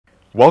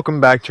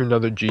Welcome back to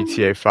another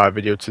GTA 5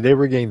 video. Today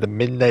we're getting the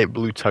midnight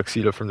blue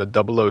tuxedo from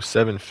the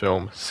 007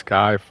 film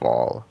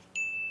Skyfall.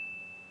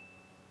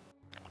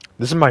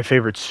 This is my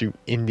favorite suit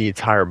in the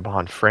entire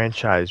Bond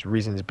franchise,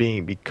 reasons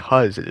being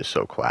because it is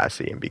so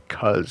classy and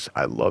because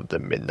I love the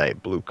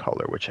midnight blue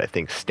color, which I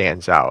think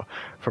stands out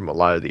from a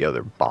lot of the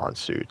other Bond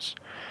suits.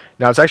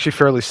 Now it's actually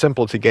fairly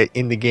simple to get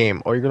in the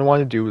game. All you're going to want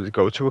to do is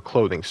go to a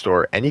clothing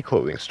store, any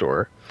clothing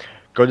store,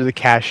 go to the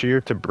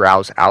cashier to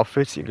browse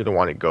outfits. You're going to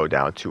want to go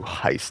down to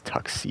Heist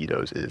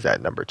Tuxedos. It is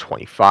at number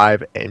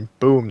 25. And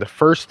boom, the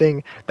first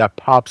thing that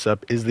pops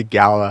up is the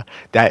Gala.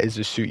 That is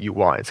the suit you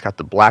want. It's got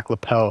the black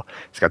lapel,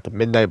 it's got the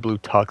midnight blue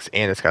tux,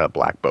 and it's got a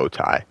black bow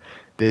tie.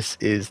 This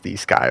is the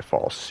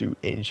Skyfall suit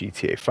in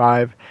GTA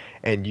 5,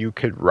 and you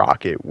could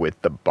rock it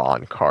with the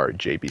Bond card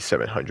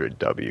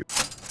JB700W.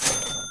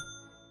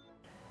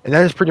 And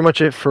that is pretty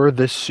much it for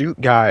this suit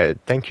guide.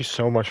 Thank you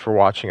so much for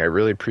watching. I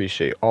really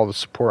appreciate all the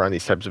support on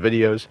these types of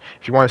videos.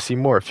 If you want to see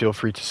more, feel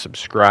free to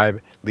subscribe,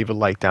 leave a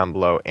like down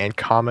below, and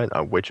comment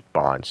on which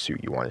Bond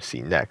suit you want to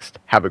see next.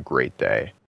 Have a great day.